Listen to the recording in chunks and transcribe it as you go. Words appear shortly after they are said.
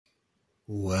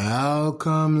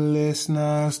Welcome,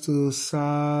 listeners, to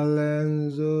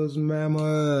Silenzo's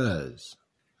Memoirs.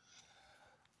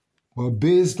 But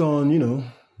based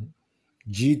on,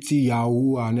 GT,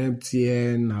 Yahoo, and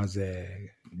MTN as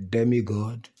a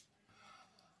demigod,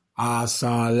 our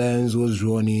Silenzo's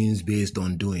runnings based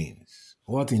on doings.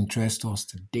 What interests us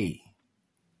today?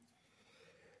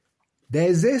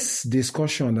 There's this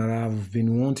discussion that I've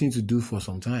been wanting to do for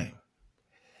some time.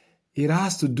 It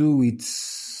has to do with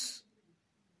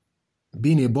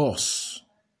being a boss.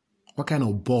 What kind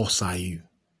of boss are you?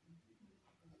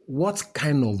 What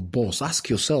kind of boss? Ask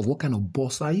yourself, what kind of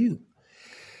boss are you?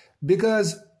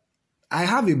 Because I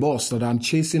have a boss that I'm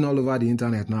chasing all over the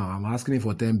internet now. I'm asking him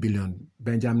for 10 billion.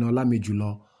 Benjamin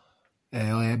Olamijulo.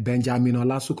 Benjamin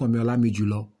Olasunkami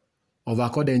Olamijulo of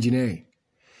Accord Engineering.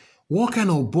 What kind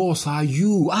of boss are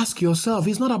you? Ask yourself.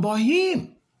 It's not about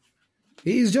him.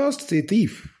 He's just a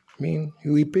thief. He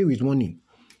will pay with money.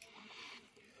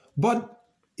 But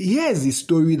here's the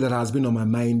story that has been on my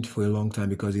mind for a long time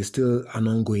because it's still an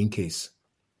ongoing case.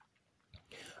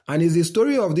 And it's the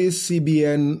story of this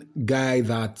CBN guy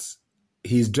that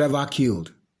his driver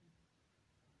killed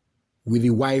with the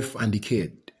wife and the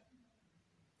kid.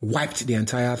 Wiped the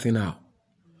entire thing out.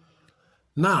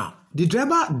 Now, the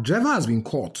driver has been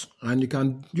caught, and you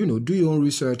can, do your own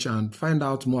research and find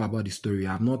out more about the story.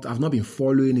 I've not been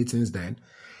following it since then.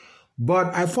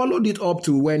 But I followed it up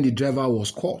to when the driver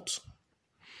was caught.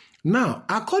 Now,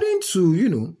 according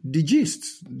to, the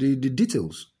gist, the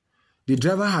details, the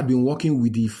driver had been working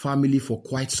with the family for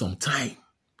quite some time.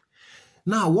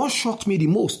 Now, what shocked me the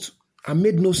most and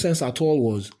made no sense at all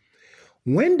was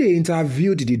when they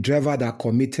interviewed the driver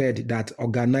that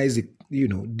organized,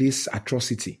 this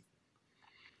atrocity,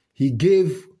 he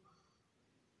gave,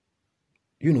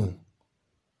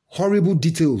 horrible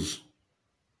details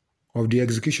of the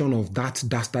execution of that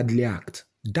dastardly act.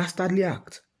 Dastardly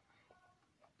act.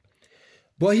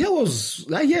 But here's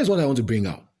what I want to bring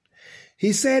out.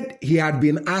 He said he had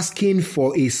been asking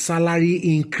for a salary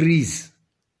increase.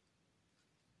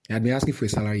 He had been asking for a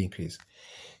salary increase.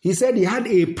 He said he had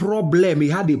a problem. He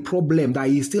had a problem that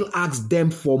he still asked them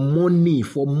for money.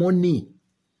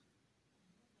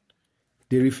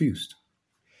 They refused.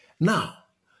 Now,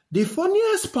 the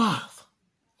funniest part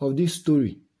of this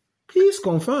story, please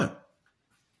confirm.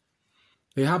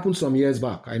 It happened some years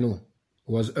back, I know.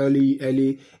 It was early,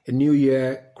 a New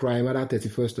Year crime, either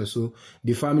 31st or so.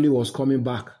 The family was coming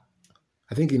back.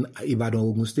 I think in Ibadan,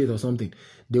 Ogun State or something.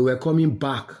 They were coming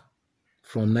back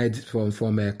from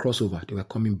crossover. They were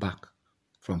coming back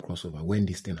from crossover when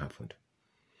this thing happened.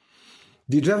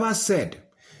 The driver said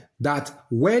that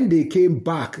when they came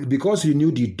back, because he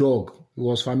knew the dog, he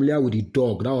was familiar with the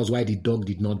dog. That was why the dog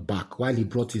did not bark while he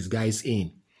brought his guys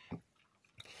in.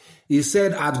 He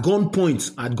said at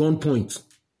gunpoint,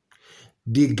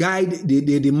 the guy,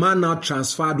 the man now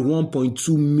transferred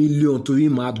 1.2 million to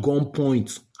him at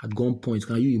gunpoint. At gunpoint,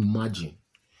 can you imagine?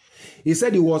 He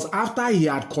said it was after he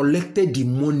had collected the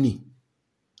money,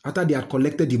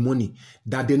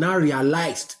 that they now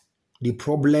realized the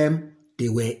problem they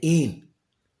were in,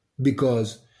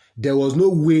 because there was no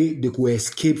way they could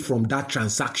escape from that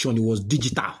transaction. It was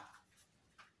digital.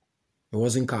 It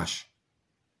wasn't cash.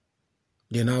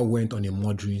 They now went on a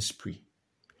murdering spree.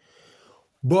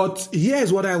 But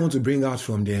here's what I want to bring out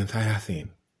from the entire thing.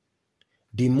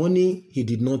 The money he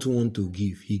did not want to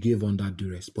give, he gave under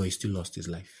duress, but he still lost his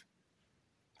life.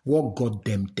 What got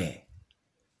them there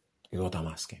is what I'm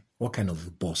asking. What kind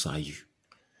of boss are you?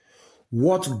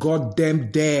 What got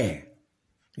them there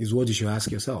is what you should ask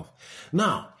yourself.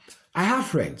 Now, I have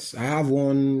friends. I have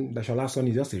one, the last one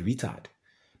is just a retard.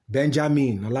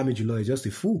 Benjamin Olamijulo is just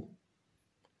a fool.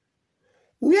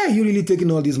 Where are you really taking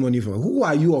all this money from? Who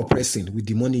are you oppressing with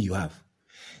the money you have?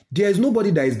 There is nobody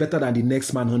that is better than the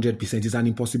next man 100%. It's an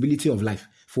impossibility of life.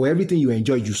 For everything you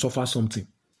enjoy, you suffer something.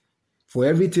 For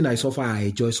everything I suffer, I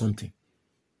enjoy something.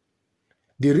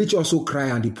 The rich also cry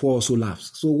and the poor also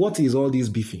laughs. So what is all this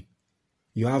beefing?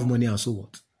 You have money and so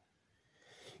what?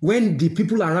 When the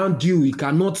people around you, they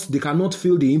cannot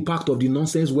feel the impact of the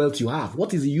nonsense wealth you have.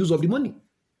 What is the use of the money?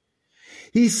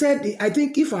 He said, I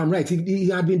think if I'm right, he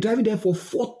had been driving them for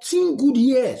 14 good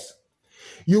years.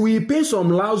 You will pay some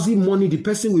lousy money. The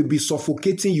person will be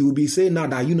suffocating. You will be saying now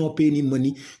that you not pay any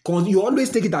money. Because you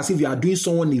always take it as if you are doing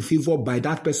someone a favor by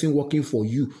that person working for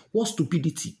you. What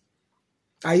stupidity.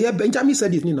 I hear Benjamin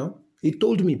said it, He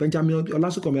told me, Benjamin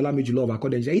Olasunkami Olamijulo of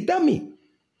Accord Engineering. He told me.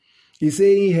 He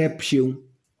said he helped Sheung.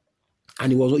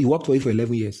 And he worked for you for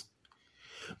 11 years.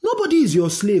 Nobody is your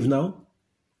slave now.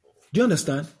 Do you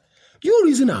understand? You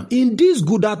reason in this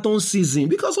Goodathon season,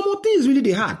 because some of things really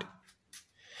they hard.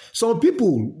 Some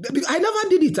people, I never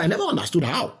did it. I never understood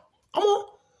how.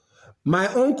 My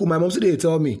uncle, my mom said they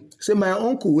tell me, say my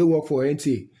uncle will work for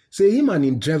NTA. Say him and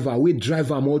him driver, we drive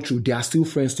them all through. They are still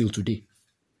friends till today.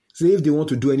 Say if they want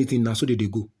to do anything now, so they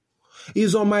go.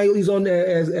 He's on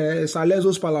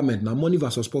Salezo's parliament now, money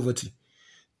versus poverty.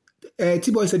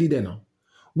 T-Boy said it there now.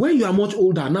 When you are much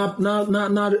older, now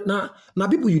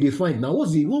people you define now.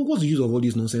 What's the use of all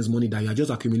this nonsense money that you are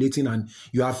just accumulating and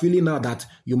you are feeling now that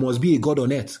you must be a god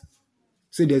on earth?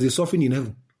 Say there's a suffering in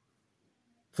heaven.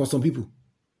 For some people,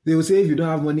 they will say if you don't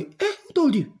have money, who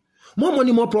told you? More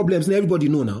money, more problems. And everybody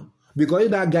know now. Because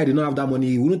if that guy did not have that money,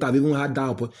 he wouldn't have even had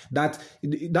that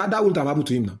wouldn't have happened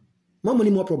to him now. More money,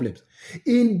 more problems.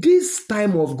 In this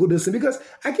time of goodness, because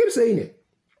I keep saying it,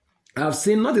 I've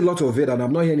seen not a lot of it and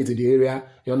I'm not hearing it in the area,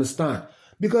 you understand?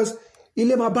 Because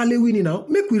Ilema Bale winning now,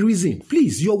 make we reason.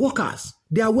 Please, your workers,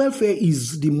 their welfare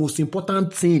is the most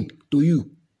important thing to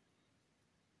you.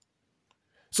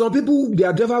 Some people,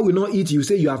 their driver will not eat, you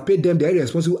say you have paid them, they're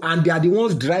irresponsible, and they are the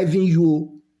ones driving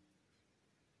you.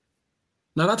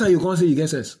 Now that's how you can't say you get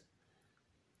sense.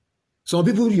 Some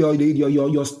people,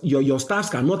 your staffs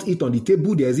cannot eat on the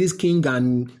table. There's this king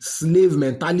and slave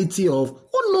mentality of,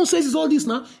 what nonsense is all this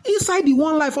now? Inside the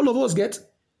one life all of us get.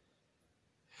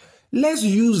 Let's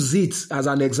use it as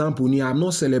an example. I'm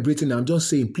not celebrating. I'm just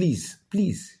saying, please,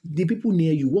 the people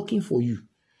near you, working for you.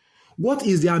 What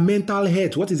is their mental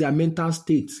health? What is their mental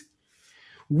state?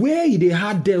 Where they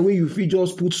had them where you feel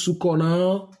just put sukkah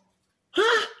now?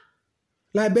 Huh?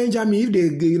 Like Benjamin, if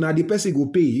the person go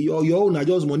pay, your own are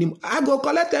just money. I go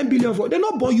collect 10 billion for, they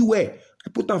not born you where. I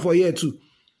put them for here too.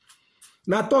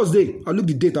 Now Thursday, I'll look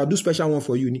the date, I'll do special one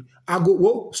for you. I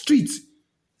go, streets.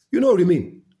 You know what I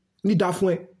mean? Need that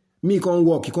way. Me can't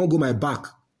walk, you can't go my back.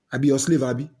 I be your slave,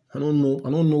 Abi. I don't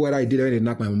know whether I did when they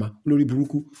knock my mama. Glory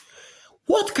Buruku.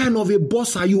 What kind of a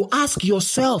boss are you? Ask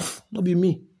yourself. Not be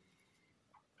me.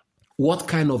 What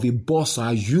kind of a boss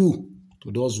are you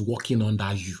to those working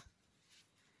under you?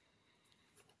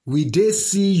 Will they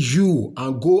see you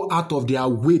and go out of their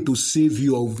way to save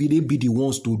you, or will they be the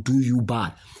ones to do you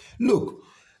bad? Look,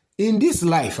 in this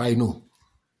life, I know.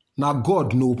 Now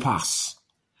God no pass.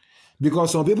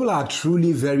 Because some people are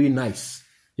truly very nice.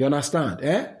 You understand?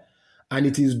 And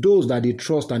it is those that they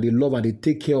trust and they love and they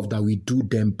take care of that we do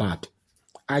them bad.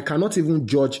 I cannot even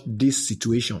judge this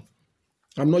situation.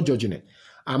 I'm not judging it.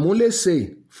 I'm only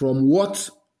saying from what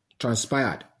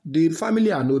transpired. The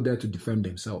family are not there to defend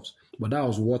themselves. But that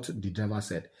was what the driver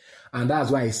said. And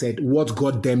that's why he said, what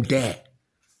got them there?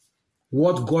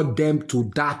 What got them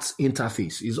to that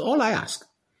interface is all I ask.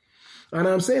 And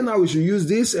I'm saying now we should use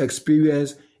this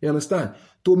experience, you understand,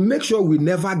 to make sure we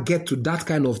never get to that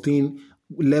kind of thing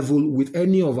level with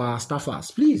any of our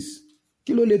staffers. Please.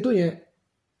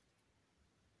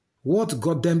 What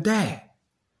got them there?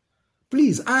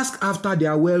 Please ask after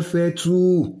their welfare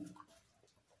too.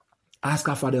 Ask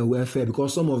after their welfare,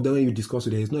 because some of them, when you discuss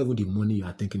with them, it's not even the money you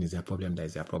are thinking is their problem, that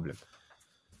is their problem.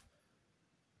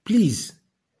 Please,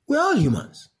 we're all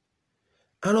humans.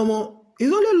 And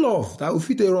it's only love that will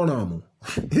fit a run.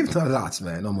 If not that,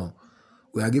 man,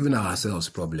 we are giving ourselves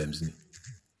problems.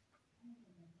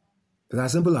 It's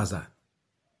as simple as that.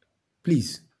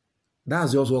 Please,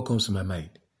 that's just what comes to my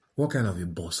mind. What kind of a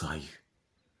boss are you?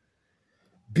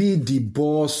 Be the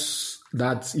boss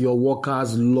that your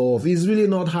workers love. It's really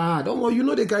not hard. You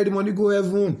know they carry the money, go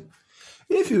heaven.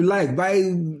 If you like, buy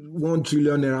 1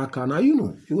 trillion naira car. Now, you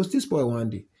know, it will still spoil one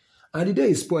day. And the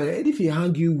day is spoiled. And if he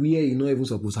hang you where you're not even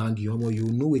supposed to hang you,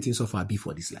 you know waiting suffer be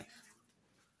for this life.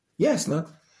 Yes, now.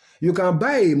 You can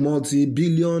buy a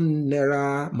multi-billion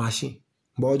naira machine.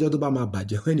 But just about my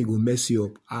budget, when he go mess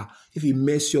you up. If he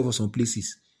mess you up for some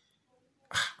places,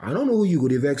 I don't know who you go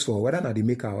to vex for, whether not the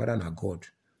maker or whether not God.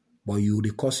 But you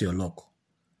will curse your luck.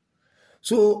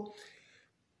 So,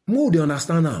 more they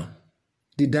understand now.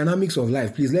 The dynamics of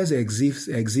life. Please, let's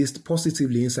exist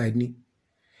positively inside me.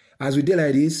 As we did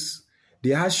like this,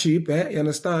 the hardship, you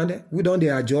understand? We don't they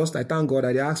adjust. I thank God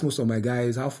that they ask most of my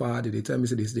guys, how far did they tell me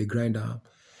say they grind down?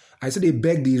 I say they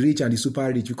beg the rich and the super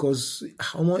rich because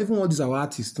even all these are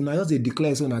artists. Now just they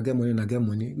declare so I get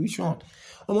money. Which one?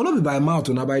 Not be by mouth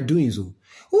or not by doing so.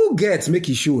 Who gets make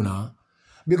it show now?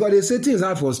 Because they say things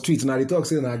out for streets. Now they talk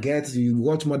saying I get you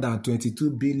watch more than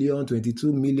 22 billion,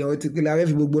 22 million.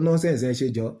 Every nonsense and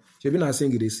shit job. She been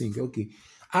sing they sing. Okay.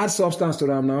 Add substance to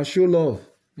them now. Show love.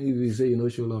 If you say you know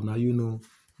show love, now you know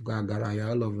Gara, you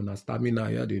love and stamina,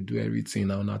 yeah, they do everything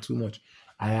now, not too much.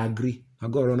 I agree. I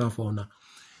got run out for now.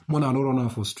 More than no run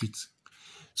out for streets.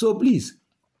 So please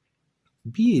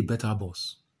be a better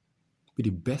boss. Be the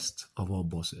best of all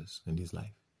bosses in this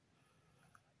life.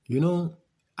 You know,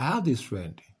 I have this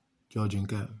friend. George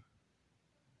Nkem.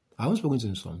 I haven't spoken to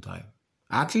him some time.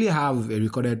 I actually have a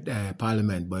recorded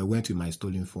parliament, but it went with my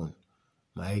stolen phone,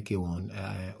 my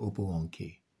AK1, Oppo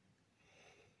 1K.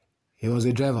 He was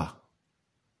a driver.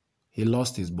 He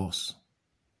lost his boss.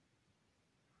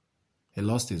 He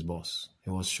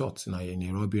was shot in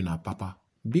a robbery in Apapa.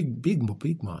 Big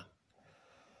man.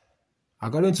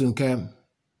 According to Nkem,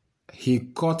 he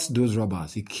caught those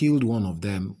robbers. He killed one of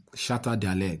them, shattered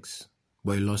their legs,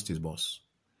 but he lost his boss.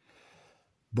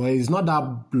 But it's not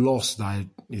that loss that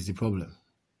is the problem.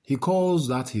 He calls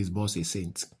that his boss a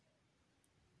saint.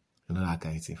 You know that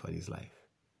kind of thing for his life.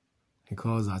 He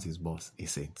calls that his boss a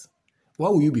saint.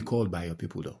 What will you be called by your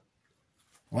people, though?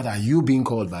 What are you being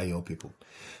called by your people?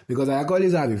 Because I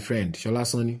always have a friend, Shola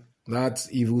Sonny, that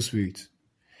evil spirit.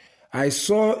 I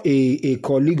saw a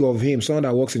colleague of him, someone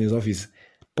that works in his office,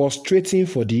 prostrating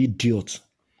for the idiot.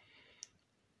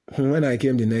 When I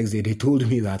came the next day, they told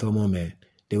me that, oh man,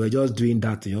 they were just doing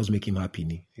that to just make him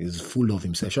happy. He's full of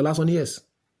himself. Shola Sonny, yes.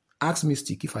 Ask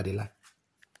Mystic if I dey lie.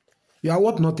 You are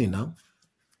worth nothing now.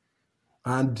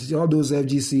 And all those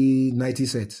FGC 90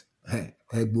 sets. And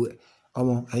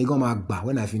you gonna back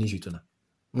when I finish it now.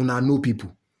 Una know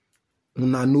people.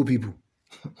 Una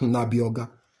bioga.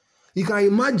 You can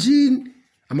imagine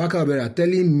Amaka Obera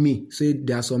telling me, say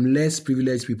there are some less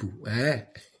privileged people.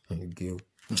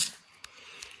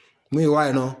 Me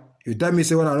why no? You tell me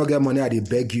say when I don't get money, I dey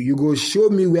beg you. You go show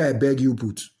me where I beg you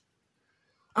put.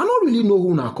 I don't really know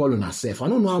who I call on herself. I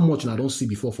don't know how much I don't see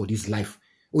before for this life.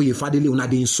 Oh, you fadele, una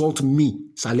they insult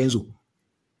me, Salenzo.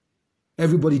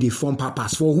 Everybody they form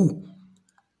purpose for who?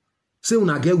 Say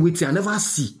una get waiting, I never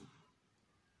see.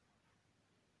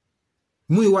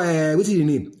 What's the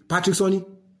name? Patrick Sonny.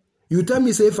 You tell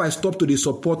me say if I stop to the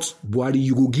support Buhari,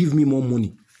 you go give me more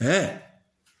money.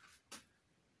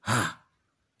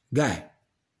 Guy,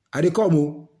 I dey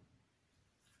come.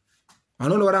 I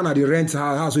don't know whether na the rent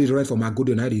house we rent for my good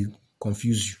and I dey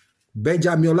confuse you.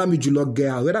 Benjamin Olamijulo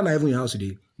girl, whether na even your house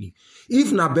today.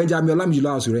 If na Benjamin Olamijulo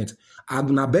house you rent,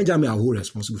 na Benjamin I hold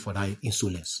responsible for that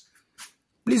insolence.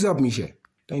 Please help me share.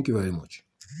 Thank you very much.